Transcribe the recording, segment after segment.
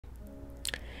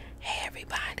Hey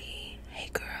everybody, hey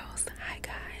girls, hi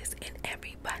guys, and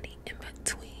everybody in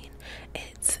between.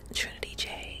 It's Triniti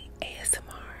J,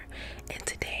 ASMR, and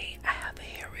today I have a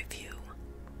hair review.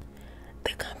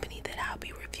 The company that I'll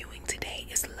be reviewing today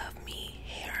is LuvMe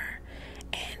Hair,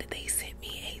 and they sent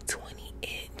me a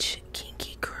 20-inch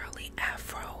kinky curly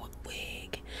afro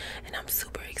wig, and I'm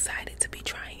super excited to be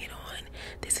trying it on.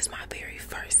 This is my very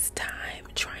first time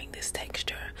trying this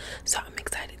texture, so I'm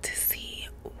excited to see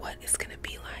what it's gonna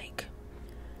be like.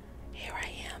 Here I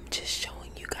am just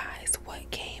showing you guys what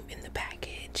came in the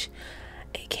package.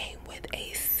 It came with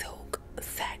a silk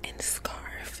satin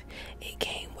scarf. It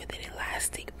came with an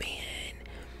elastic band.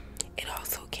 It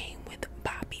also came with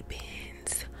bobby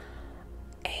pins,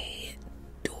 a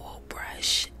dual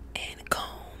brush and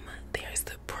comb. There's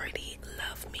the pretty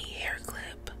LuvMe hair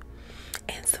clip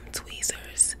and some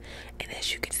tweezers. And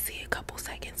as you can see a couple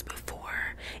seconds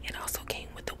before, it also came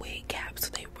with the wig cap, so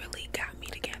they really got me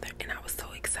together and I was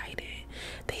so excited.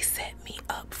 They set me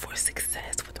up for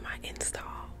success with my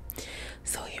install.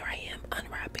 So here I am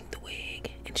unwrapping the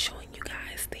wig and showing you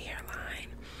guys the hairline.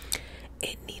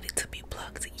 It needed to be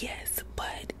plucked, yes,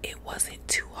 but it wasn't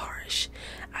too harsh.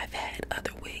 I've had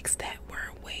other wigs that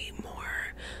were way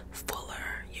more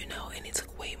fuller, you know, and it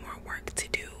took way more work to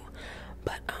do.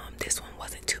 But this one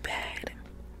wasn't too bad.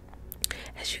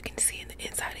 As you can see in the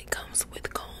inside, it comes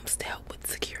with combs to help with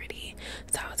security,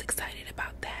 so I was excited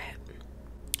about that.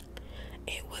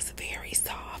 It was very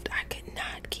soft. I could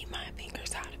not keep my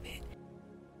fingers out of it.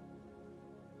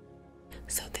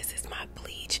 So this is my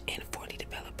bleach and 40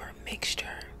 developer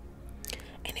mixture,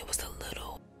 and it was a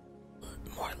little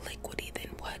more liquidy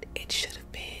than what it should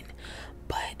have been,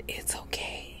 but it's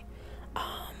okay.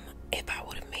 If I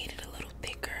would have made it a little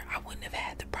thicker, I wouldn't have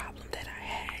had the problem that I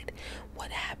had.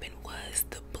 What happened was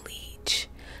the bleach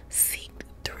seeped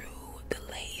through the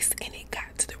lace and it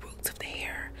got to the roots of the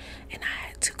hair, and I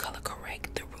had to color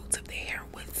correct the roots of the hair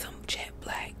with some jet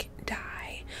black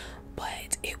dye,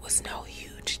 but it was no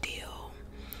huge deal.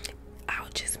 I'll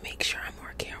just make sure I'm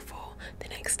more careful the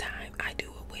next time I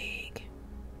do a wig.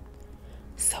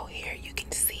 So here you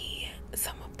can see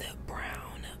some of the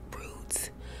brown roots.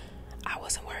 I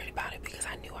wasn't worried about it because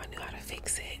I knew how to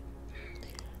fix it.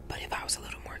 But if I was a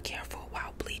little more careful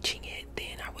while bleaching it,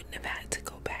 then I wouldn't have had to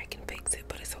go back and fix it,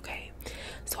 but it's okay.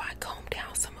 So I combed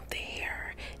down some of the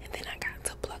hair, and then I got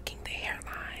to plucking the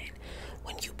hairline.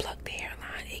 When you pluck the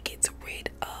hairline, it gets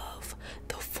rid of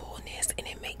the fullness and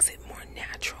it makes it more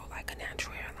natural, like a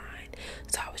natural hairline.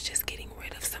 So I was just getting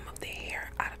rid of some of the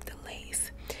hair out of the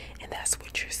lace, and that's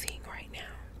what you're seeing right now.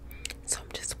 So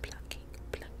I'm just plucking.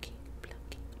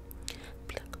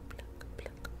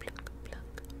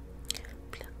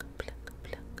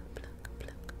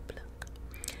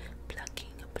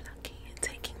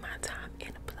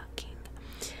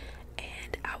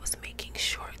 Making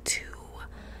sure to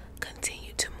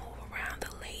continue to move around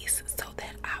the lace so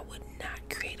that I would not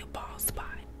create a bald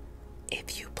spot.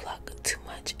 If you pluck too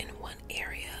much in one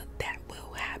area, that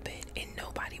will happen, and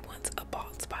nobody wants a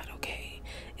bald spot, okay?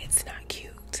 It's not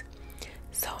cute.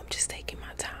 So I'm just taking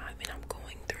my time and I'm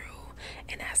going through,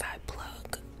 and as I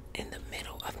pluck, in the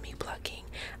middle of me plucking,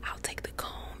 I'll take the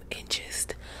comb and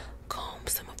just comb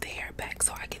some of the hair back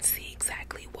so I can see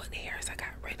exactly what hairs I got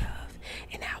rid of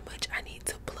and how much I need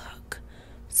to pluck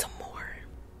some more.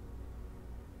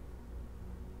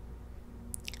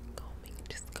 Combing,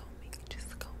 just combing,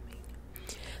 just combing.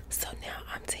 So now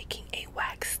I'm taking a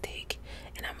wax stick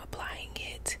and I'm applying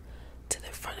it to the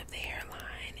front of the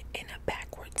hairline in a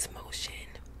backwards motion.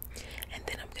 And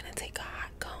then I'm going to take a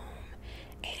hot comb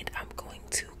and I'm going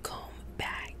to comb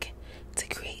back to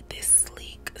create this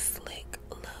sleek, slick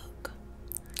look.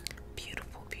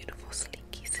 Beautiful, beautiful,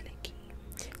 sleeky, slicky.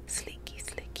 Sleeky,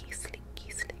 slicky,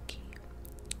 slicky, slicky.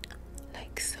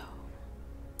 Like so.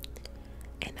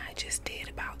 And I just did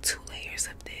about 2 layers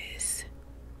of this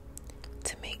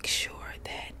to make sure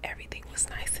that everything was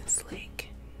nice and slick.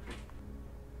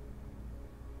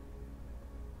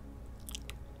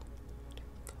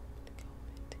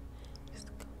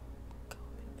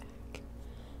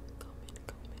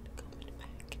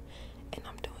 And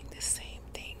I'm doing the same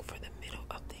thing for the middle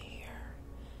of the hair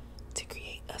to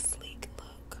create a sleek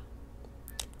look.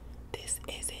 This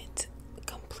isn't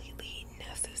completely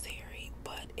necessary,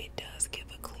 but it does give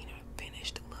a cleaner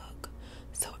finished look.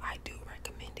 So I do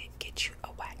recommend it. Get you a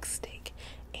wax stick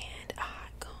and a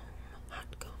hot comb.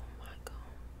 Hot comb, hot comb.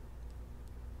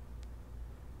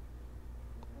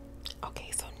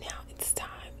 Okay, so now it's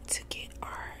time to get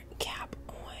our cap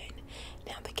on.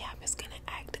 Now the cap is going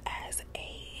to act as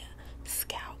a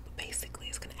scalp. Basically,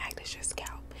 it's going to act as your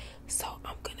scalp. So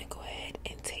I'm going to go ahead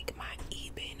and take my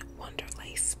Even Wonder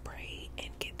Lace spray and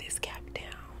get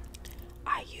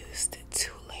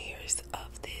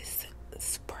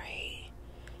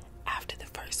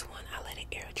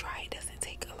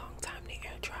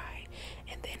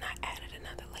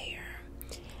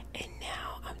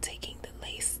taking the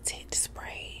lace tint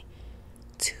spray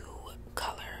to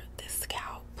color the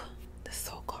scalp, the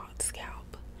so-called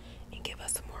scalp, and give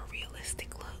us a more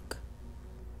realistic look.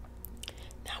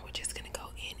 Now we're just gonna go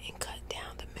in and cut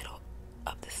down the middle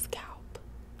of the scalp.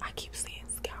 I keep saying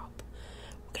scalp.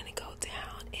 We're gonna go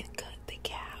down and cut the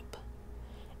cap,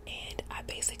 and I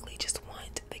basically just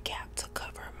want the cap to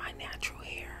cover my natural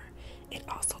hair. It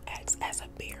also acts as a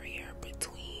barrier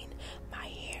between my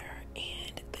hair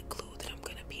and the glue that I'm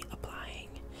gonna be applying.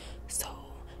 So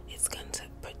it's going to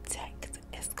protect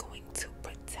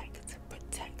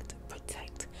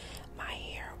my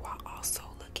hair while also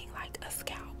looking like a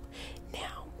scalp.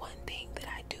 Now, one thing that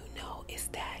I do know is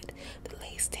that the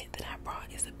lace tint that I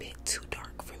brought is a bit too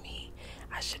dark for me.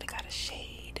 I should have got a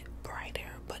shade brighter,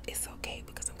 but it's okay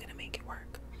because I'm gonna make it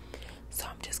work. So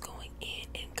I'm just going in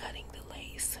and cutting the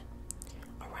lace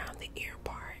around the ear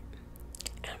part,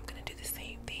 and I'm gonna do the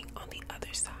same thing on the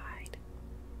other side.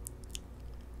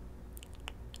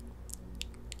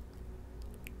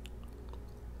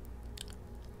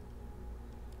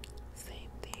 Same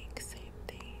thing.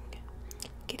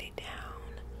 Get it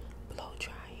down, blow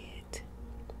dry it,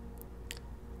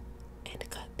 and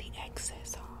cut the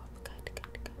excess off. Cut.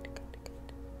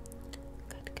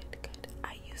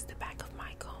 I use the back of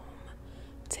my comb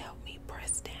to help me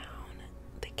press down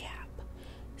the cap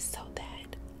so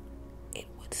that it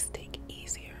would stick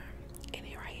easier. And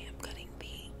here I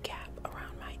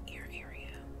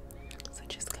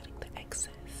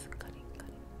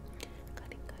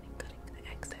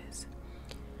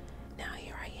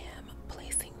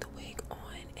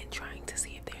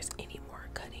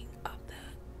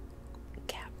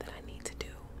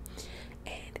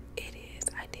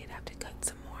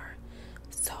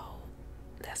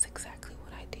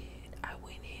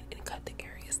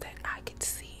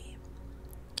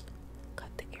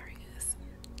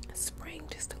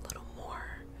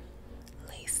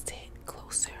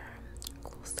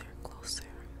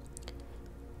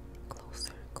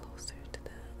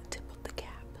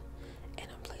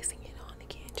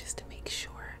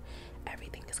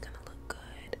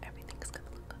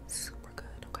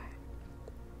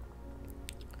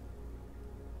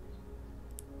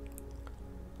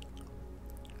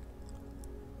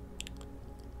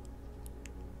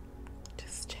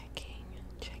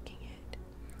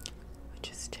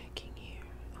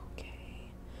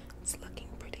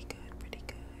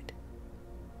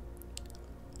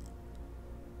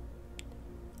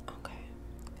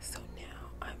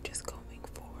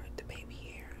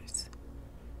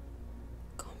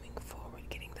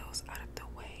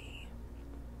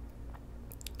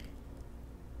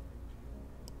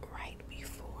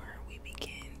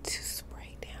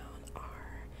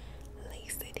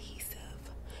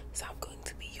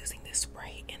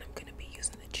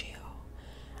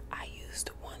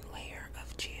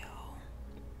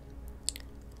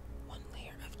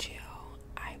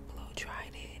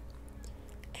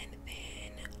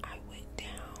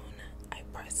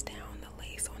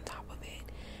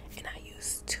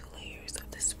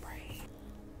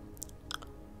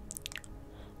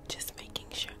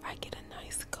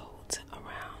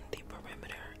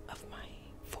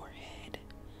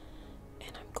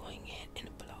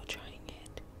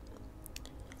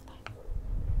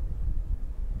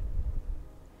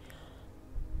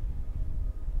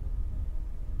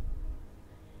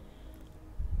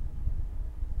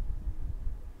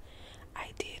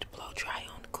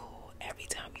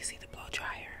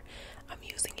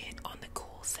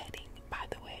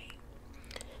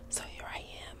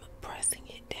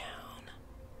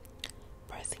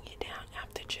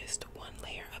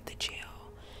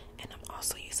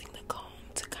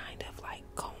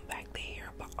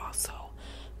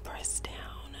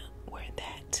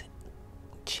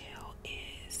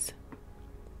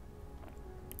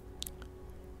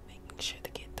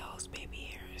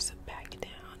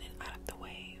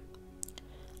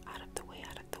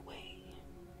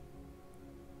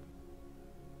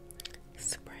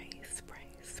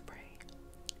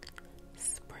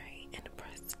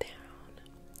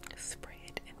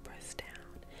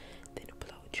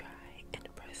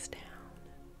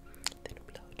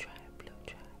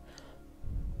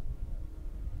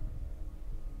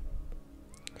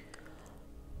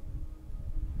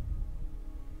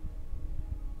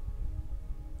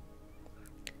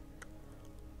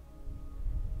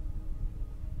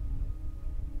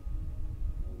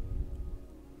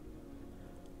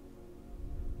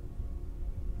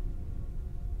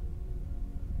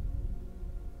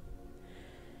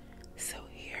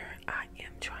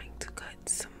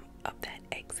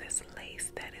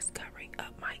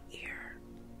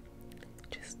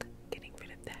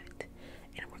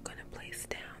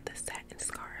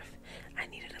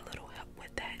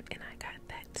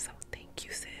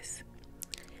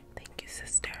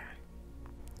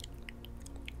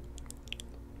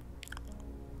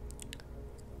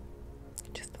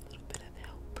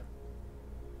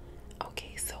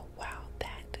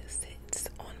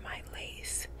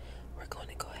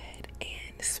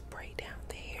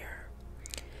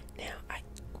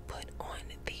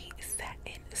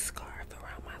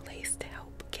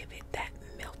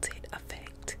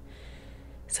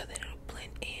so that it'll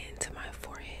blend into my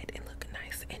forehead and look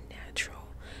nice and natural.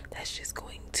 That's just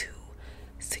going to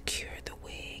secure the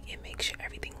wig and make sure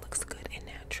everything looks good and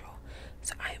natural.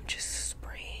 So I am just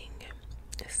spraying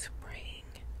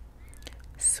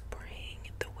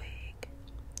the wig.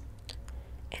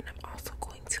 And I'm also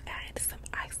going to add some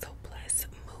ISO Plus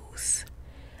mousse.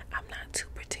 I'm not too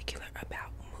particular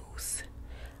about mousse.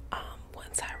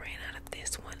 Once I ran out of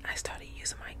this one, I started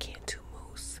using my Cantu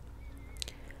mousse.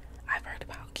 I've heard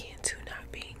about Cantu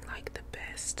not being like the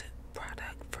best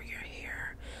product for your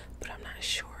hair, but I'm not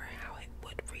sure how it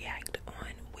would react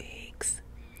on wigs.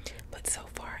 But so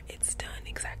far, it's done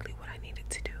exactly what I needed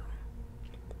to do.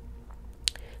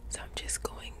 So I'm just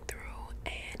going through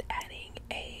and adding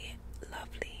a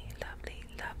lovely, lovely,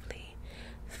 lovely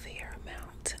fair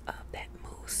amount of that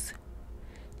mousse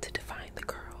to define the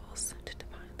curls,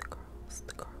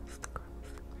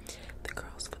 the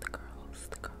curls for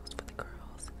the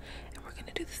girls. And we're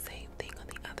gonna do the same thing on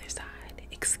the other side.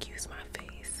 Excuse my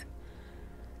face.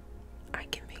 I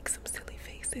can make some silly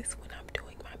faces when I'm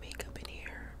doing my makeup and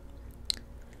hair,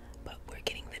 but we're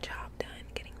getting the job done,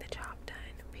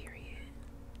 period.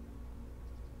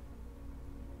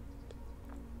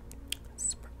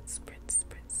 Spritz, spritz,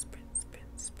 spritz, spritz,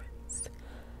 spritz, spritz.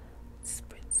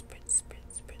 Spritz, spritz,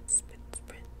 spritz, spritz, spritz,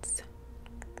 spritz.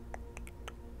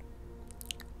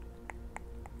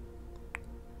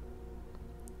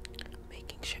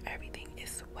 Making sure everything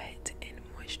is wet and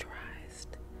moisturized.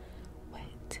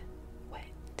 Wet,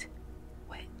 wet,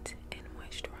 wet, and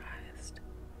moisturized.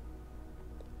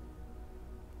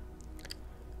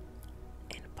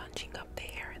 And bunching up the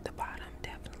hair at the bottom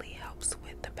definitely helps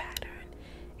with the pattern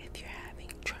if you're having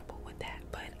trouble with that,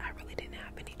 but I really didn't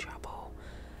have any trouble.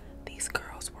 These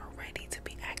girls were ready to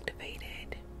be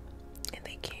activated and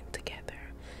they came together.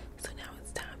 So now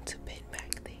it's time to pin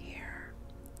back the hair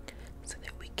so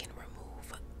that we can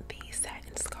remove the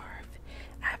satin scarf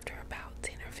after about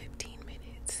 10 or 15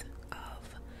 minutes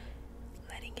of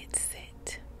letting it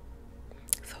sit.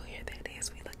 So here that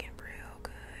is. We looking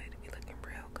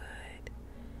real good.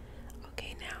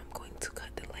 Okay, now I'm going to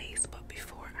cut the lace, but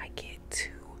before I get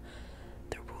to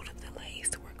the root of the lace,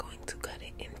 we're going to cut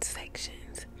it in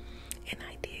sections. And I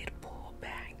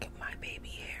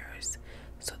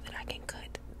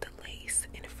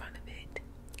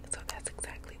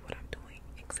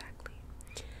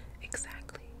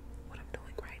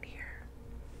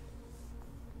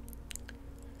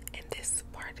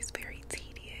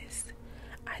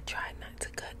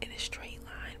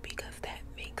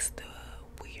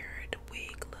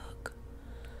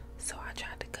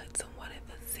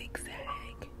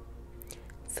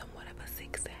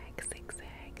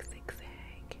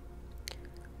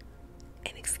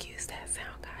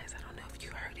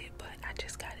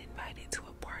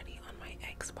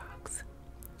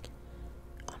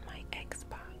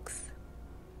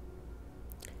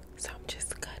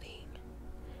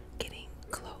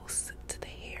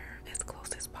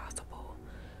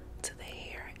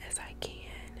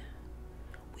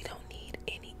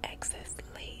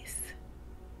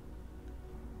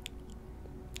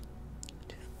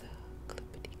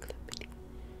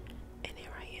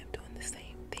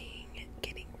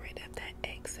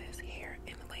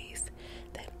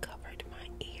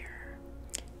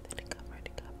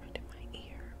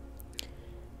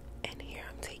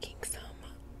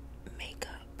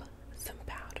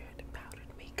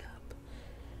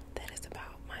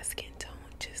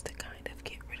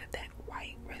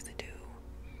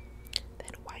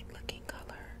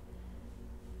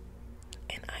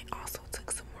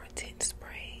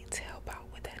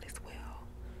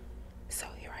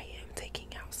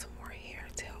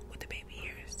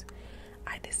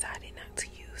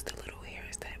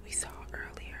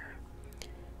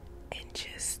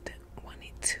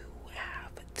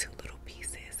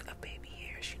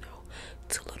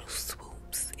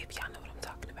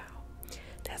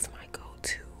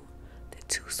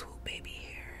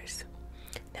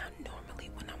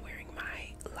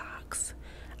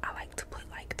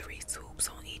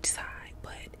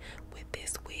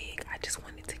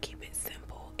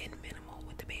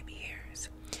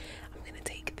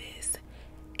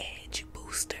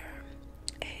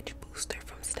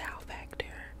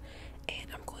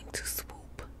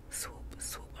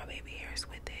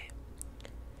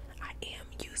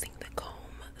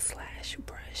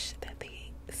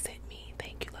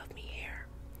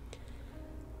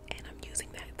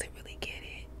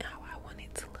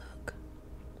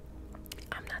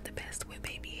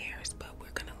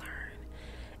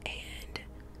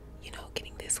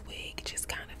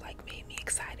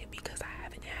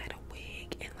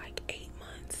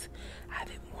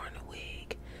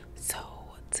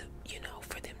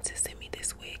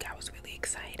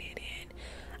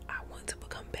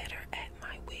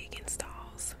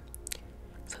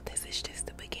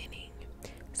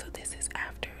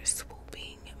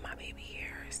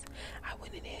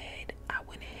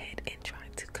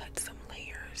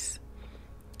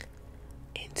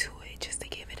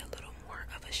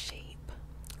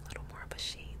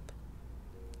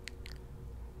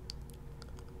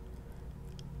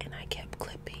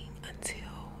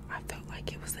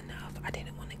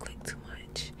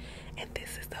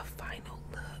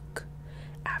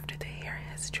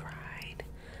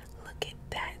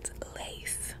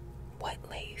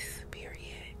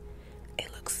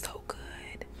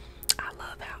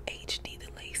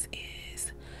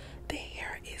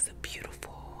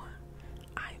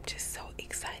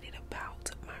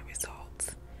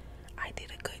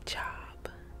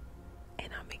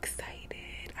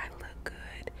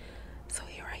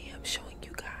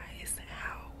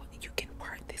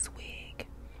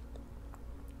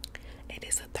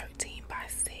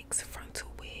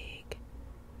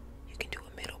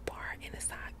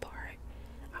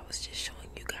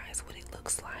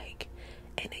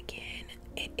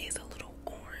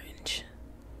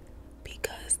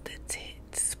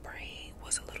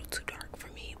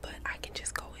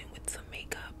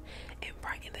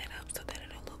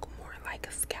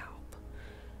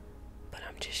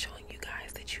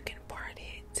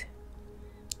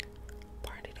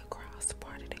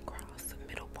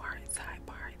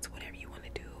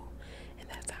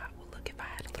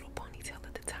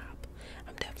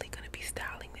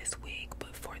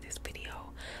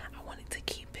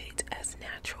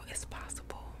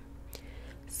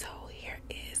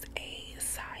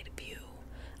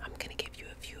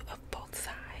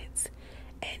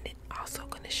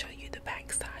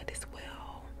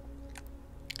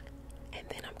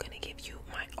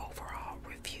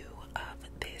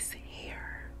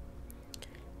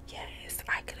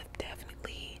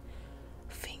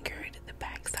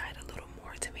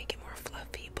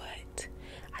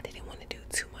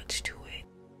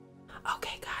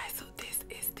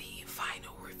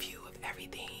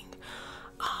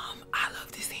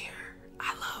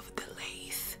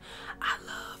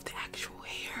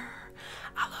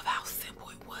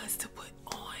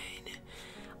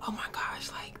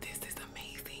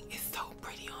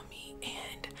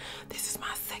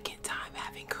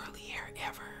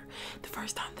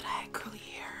first time that I had curly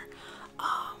hair,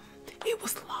 it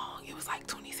was long. It was like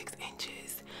 26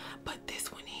 inches, but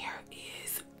this one here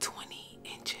is 20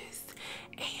 inches,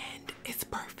 and it's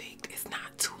perfect. It's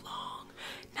not too long,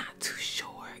 not too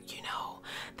short. You know,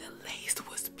 the lace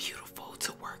was beautiful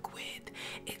to work with.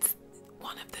 It's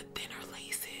one of the thinner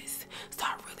laces, so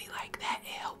I really like that. It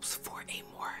helps for a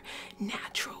more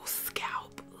natural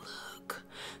scalp look.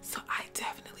 So I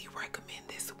definitely recommend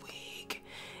this wig.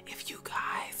 If you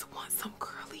guys want some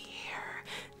curly hair,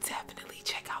 definitely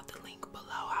check out the link below.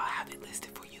 I'll have it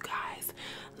listed for you guys.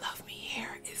 Love Me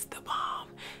Hair is the bomb.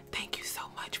 Thank you so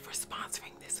much for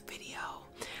sponsoring this video.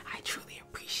 I truly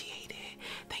appreciate it.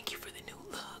 Thank you for the new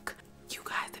look. You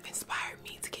guys have inspired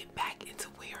me to get back into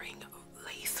wearing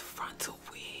lace frontal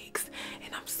wigs,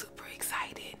 and I'm super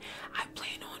excited. I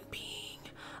plan on being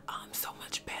so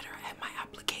much better at my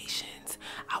applications.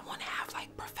 I want to have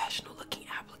like professional looking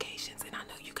applications, and I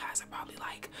know you guys are probably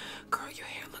like, girl, your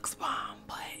hair looks bomb,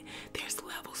 but there's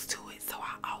levels to it, so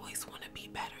I always want to be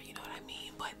better, you know what I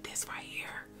mean? But this right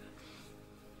here,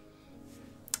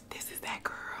 this is that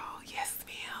girl. Yes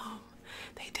ma'am.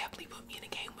 They definitely put me in a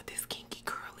game with this king.